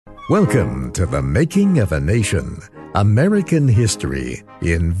Welcome to The Making of a Nation, American History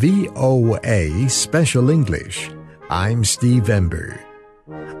in VOA Special English. I'm Steve Ember.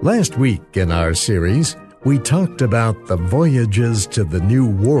 Last week in our series, we talked about the voyages to the New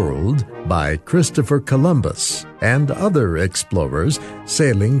World by Christoper Columbus and other explorers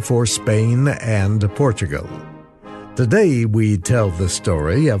sailing for Spain and Portugal. Today we tell the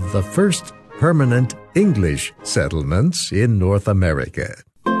story of the first permanent English settlements in North America.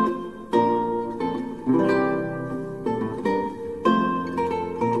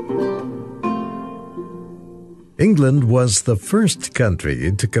 England was the first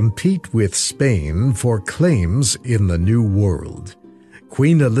country to compete with Spain for claims in the New World.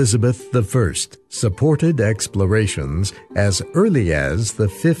 Queen Elizabeth I supported explorations as early as the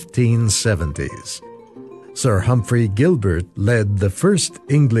 1570s. Sir Humphrey Gilbert led the first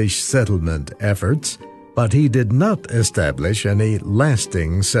English settlement efforts, but he did not establish any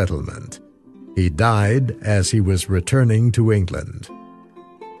lasting settlement. He died as he was returning to England.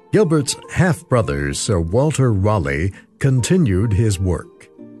 Gilbert's half-brother, Sir Walter Raleigh, continued his work.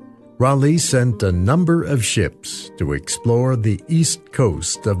 Raleigh sent a number of ships to explore the east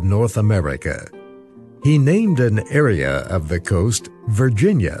coast of North America. He named an area of the coast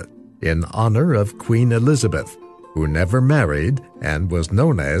Virginia in honor of Queen Elizabeth, who never married and was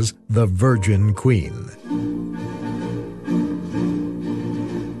known as the Virgin Queen.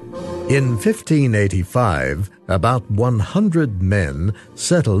 In 1585, about 100 men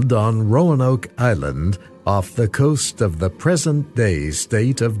settled on Roanoke Island off the coast of the present-day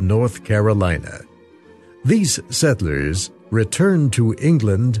state of North Carolina. These settlers returned to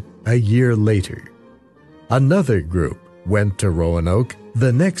England a year later. Another group went to Roanoke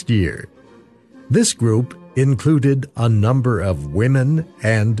the next year. This group included a number of women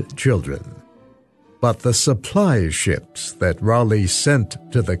and children. But the supply ships that Raleigh sent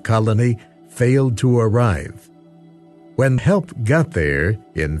to the colony failed to arrive. When help got there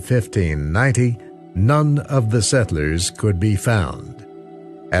in 1590, none of the settlers could be found.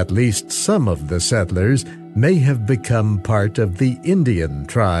 At least some of the settlers may have become part of the Indian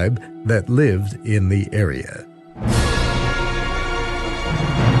tribe that lived in the area.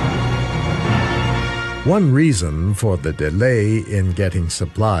 One reason for the delay in getting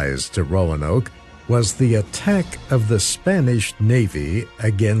supplies to Roanoke was the attack of the Spanish Navy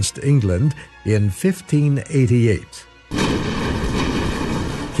against England in 1588.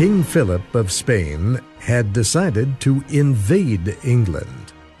 King Philip of Spain had decided to invade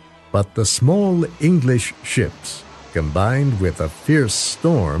England, but the small English ships, combined with a fierce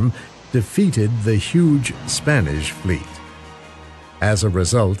storm, defeated the huge Spanish fleet. As a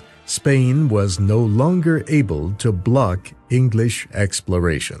result, Spain was no longer able to block English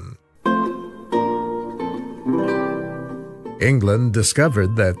exploration. England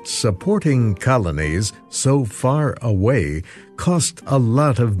discovered that supporting colonies so far away cost a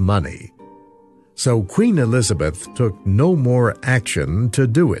lot of money. So Queen Elizabeth took no more action to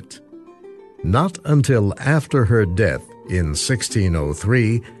do it. Not until after her death in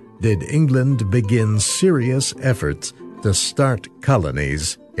 1603 did England begin serious efforts to start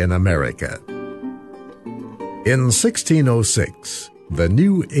colonies in America. In 1606, the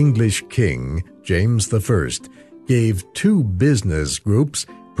new English king, James I, gave two business groups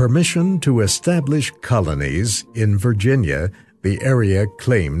permission to establish colonies in Virginia, the area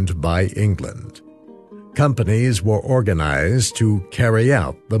claimed by England. Companies were organized to carry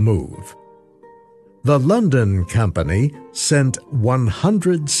out the move. The London Company sent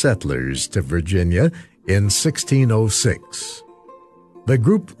 100 settlers to Virginia in 1606. The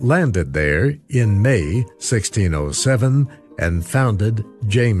group landed there in May 1607 and founded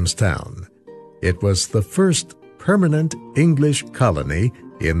Jamestown. It was the first permanent English colony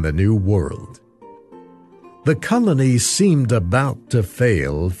in the New World. The colony seemed about to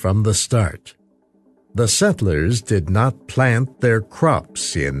fail from the start. The settlers did not plant their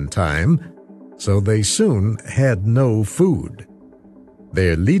crops in time, so they soon had no food.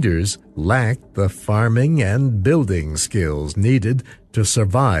 Their leaders lacked the farming and building skills needed to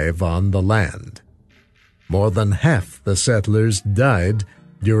survive on the land. More than half the settlers died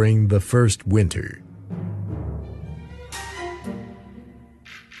during the first winter.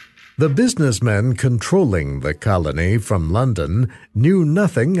 The businessmen controlling the colony from London knew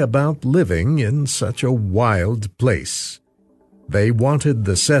nothing about living in such a wild place. They wanted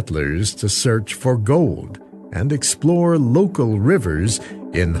the settlers to search for gold and explore local rivers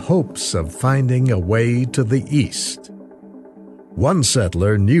in hopes of finding a way to the east. One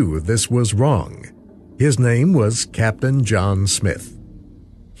settler knew this was wrong. His name was Captain John Smith.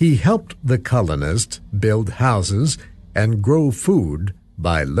 He helped the colonists build houses and grow food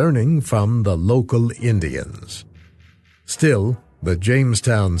by learning from the local Indians. Still, the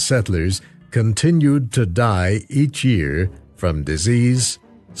Jamestown settlers continued to die each year from disease,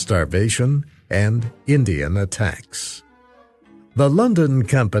 starvation, and Indian attacks. The London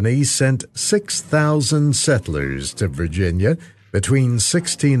Company sent 6,000 settlers to Virginia between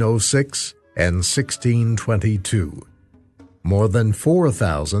 1606 and 1622. More than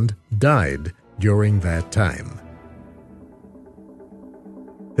 4,000 died during that time.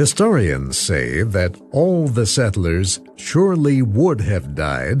 Historians say that all the settlers surely would have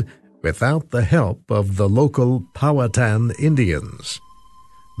died without the help of the local Powhatan Indians.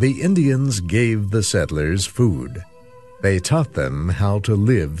 The Indians gave the settlers food. They taught them how to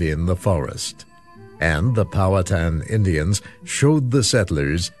live in the forest. And the Powhatan Indians showed the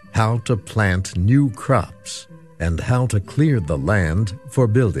settlers how to plant new crops and how to clear the land for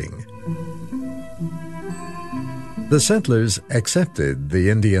building. The settlers accepted the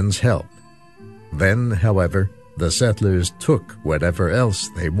Indians' help. Then, however, the settlers took whatever else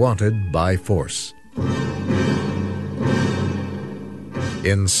they wanted by force.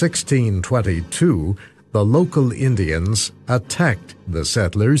 In 1622, the local Indians attacked the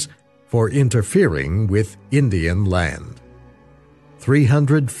settlers for interfering with Indian land.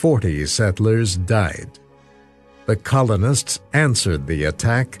 340 settlers died. The colonists answered the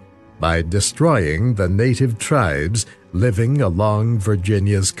attack by destroying the native tribes living along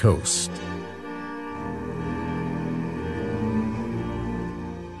Virginia's coast.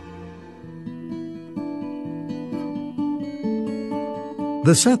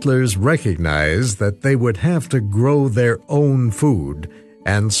 The settlers recognized that they would have to grow their own food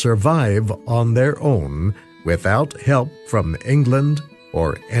and survive on their own without help from England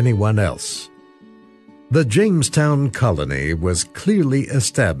or anyone else. The Jamestown colony was clearly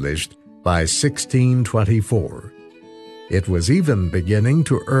established by 1624. It was even beginning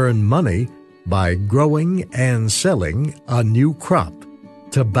to earn money by growing and selling a new crop,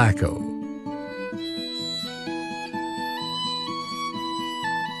 tobacco.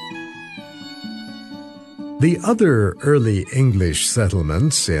 The other early English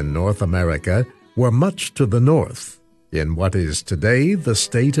settlements in North America were much to the north, in what is today the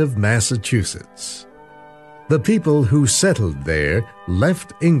state of Massachusetts. The people who settled there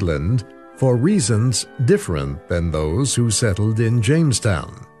left England for reasons different than those who settled in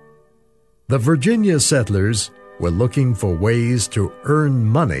Jamestown. The Virginia settlers were looking for ways to earn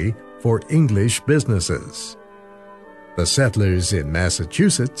money for English businesses. The settlers in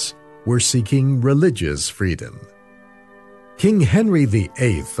Massachusetts were seeking religious freedom. King Henry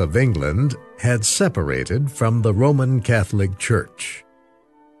VIII of England had separated from the Roman Catholic Church.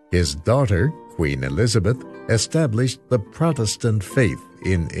 His daughter, Queen Elizabeth, established the Protestant faith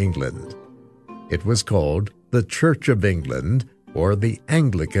in England. It was called the Church of England or the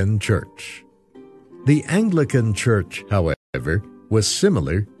Anglican Church. The Anglican Church, however, was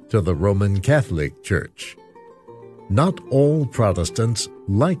similar to the Roman Catholic Church. Not all Protestants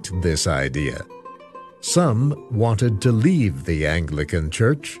liked this idea. Some wanted to leave the Anglican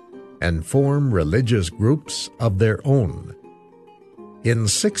Church and form religious groups of their own. In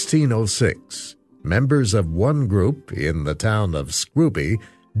 1606, members of one group in the town of Scrooby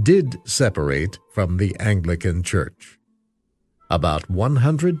did separate from the Anglican Church. About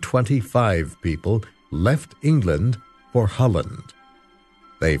 125 people left England for Holland.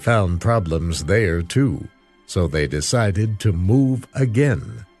 They found problems there too, so they decided to move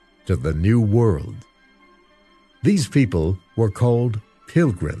again to the New World. These people were called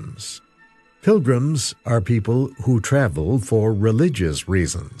pilgrims. Pilgrims are people who travel for religious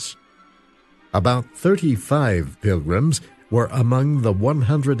reasons. About 35 pilgrims were among the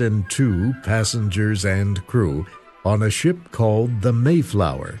 102 passengers and crew on a ship called the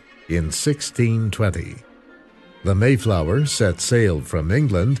Mayflower in 1620. The Mayflower set sail from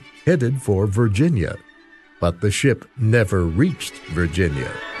England headed for Virginia, but the ship never reached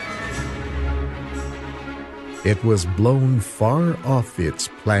Virginia. It was blown far off its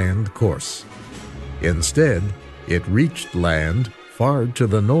planned course. Instead, it reached land far to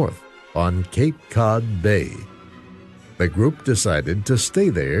the north on Cape Cod Bay. The group decided to stay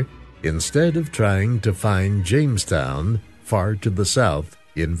there instead of trying to find Jamestown far to the south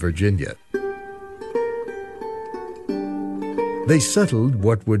in Virginia. They settled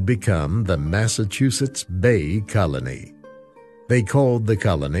what would become the Massachusetts Bay Colony. They called the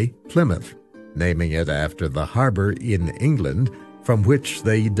colony Plymouth, naming it after the harbor in England from which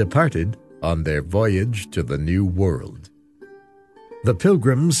they departed on their voyage to the New World. The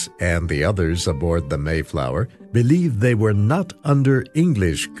Pilgrims and the others aboard the Mayflower believed they were not under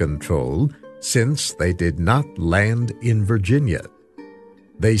English control since they did not land in Virginia.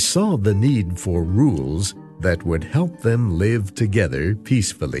 They saw the need for rules that would help them live together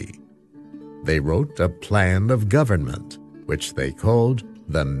peacefully. They wrote a plan of government, which they called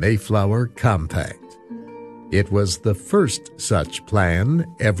the Mayflower Compact. It was the first such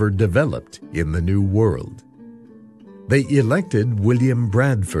plan ever developed in the New World. They elected William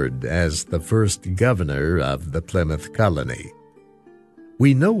Bradford as the first governor of the Plymouth colony.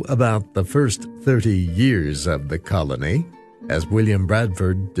 We know about the first 30 years of the colony, as William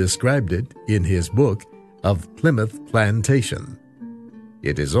Bradford described it in his book of Plymouth Plantation.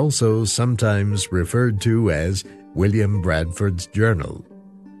 It is also sometimes referred to as William Bradford's Journal.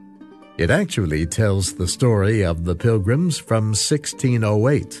 It actually tells the story of the Pilgrims from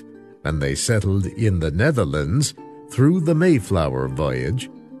 1608, when they settled in the Netherlands through the Mayflower voyage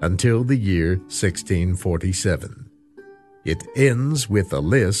until the year 1647. It ends with a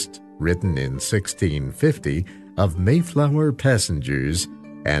list, written in 1650, of Mayflower passengers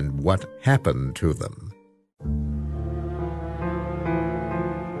and what happened to them.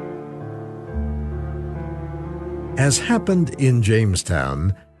 As happened in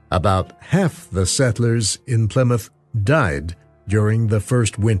Jamestown, about half the settlers in Plymouth died during the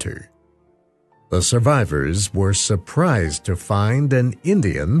first winter. The survivors were surprised to find an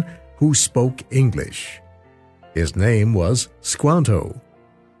Indian who spoke English. His name was Squanto.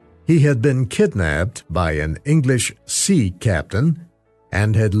 He had been kidnapped by an English sea captain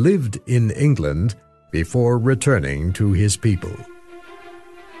and had lived in England before returning to his people.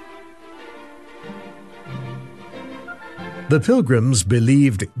 The Pilgrims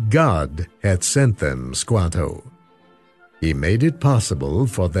believed God had sent them Squanto. He made it possible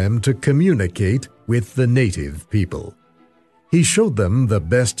for them to communicate with the native people. He showed them the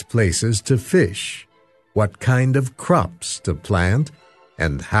best places to fish, what kind of crops to plant,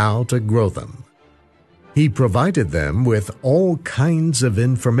 and how to grow them. He provided them with all kinds of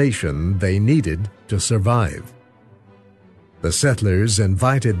information they needed to survive. The settlers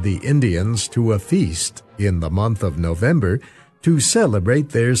invited the Indians to a feast in the month of November to celebrate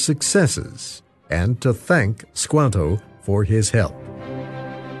their successes and to thank Squanto for his help.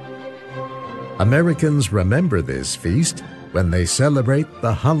 Americans remember this feast when they celebrate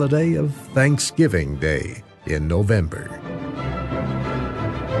the holiday of Thanksgiving Day in November.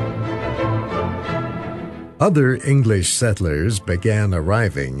 Other English settlers began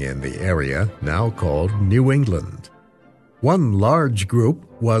arriving in the area now called New England. One large group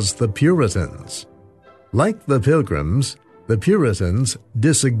was the Puritans. Like the Pilgrims, the Puritans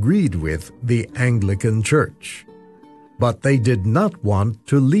disagreed with the Anglican Church, but they did not want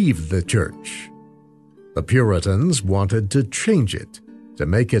to leave the church. The Puritans wanted to change it, to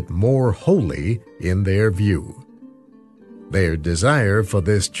make it more holy in their view. Their desire for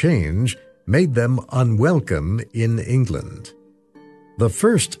this change made them unwelcome in England. The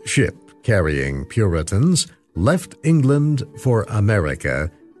first ship carrying Puritans left England for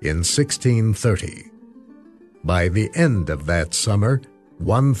America in 1630. By the end of that summer,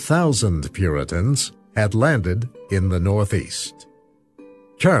 1,000 Puritans had landed in the Northeast.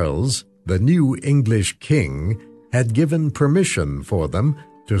 Charles, the new English king, had given permission for them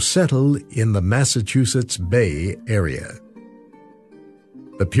to settle in the Massachusetts Bay area.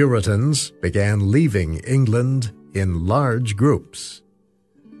 The Puritans began leaving England in large groups.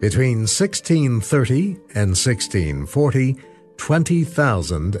 Between 1630 and 1640,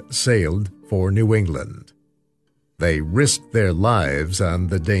 20,000 sailed for New England. They risked their lives on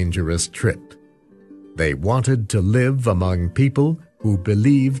the dangerous trip. They wanted to live among people who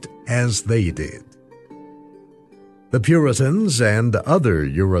believed as they did. The Puritans and other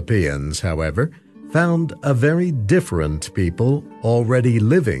Europeans, however, found a very different people already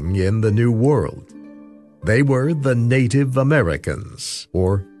living in the New World. They were the Native Americans,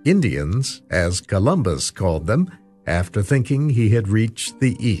 or Indians, as Columbus called them, after thinking he had reached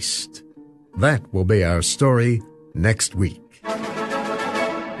the East. That will be our story next week.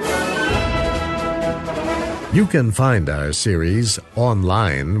 You can find our series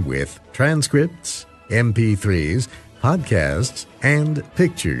online with transcripts, MP3s, podcasts, and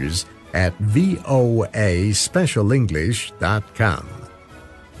pictures at voaspecialenglish.com.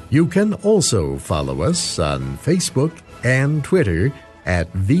 You can also follow us on Facebook and Twitter at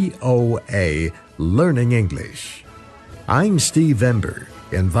VOA Learning English. I'm Steve Ember,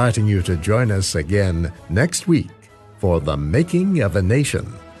 inviting you to join us again next week for The Making of a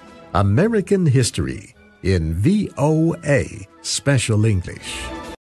Nation, American History in VOA Special English.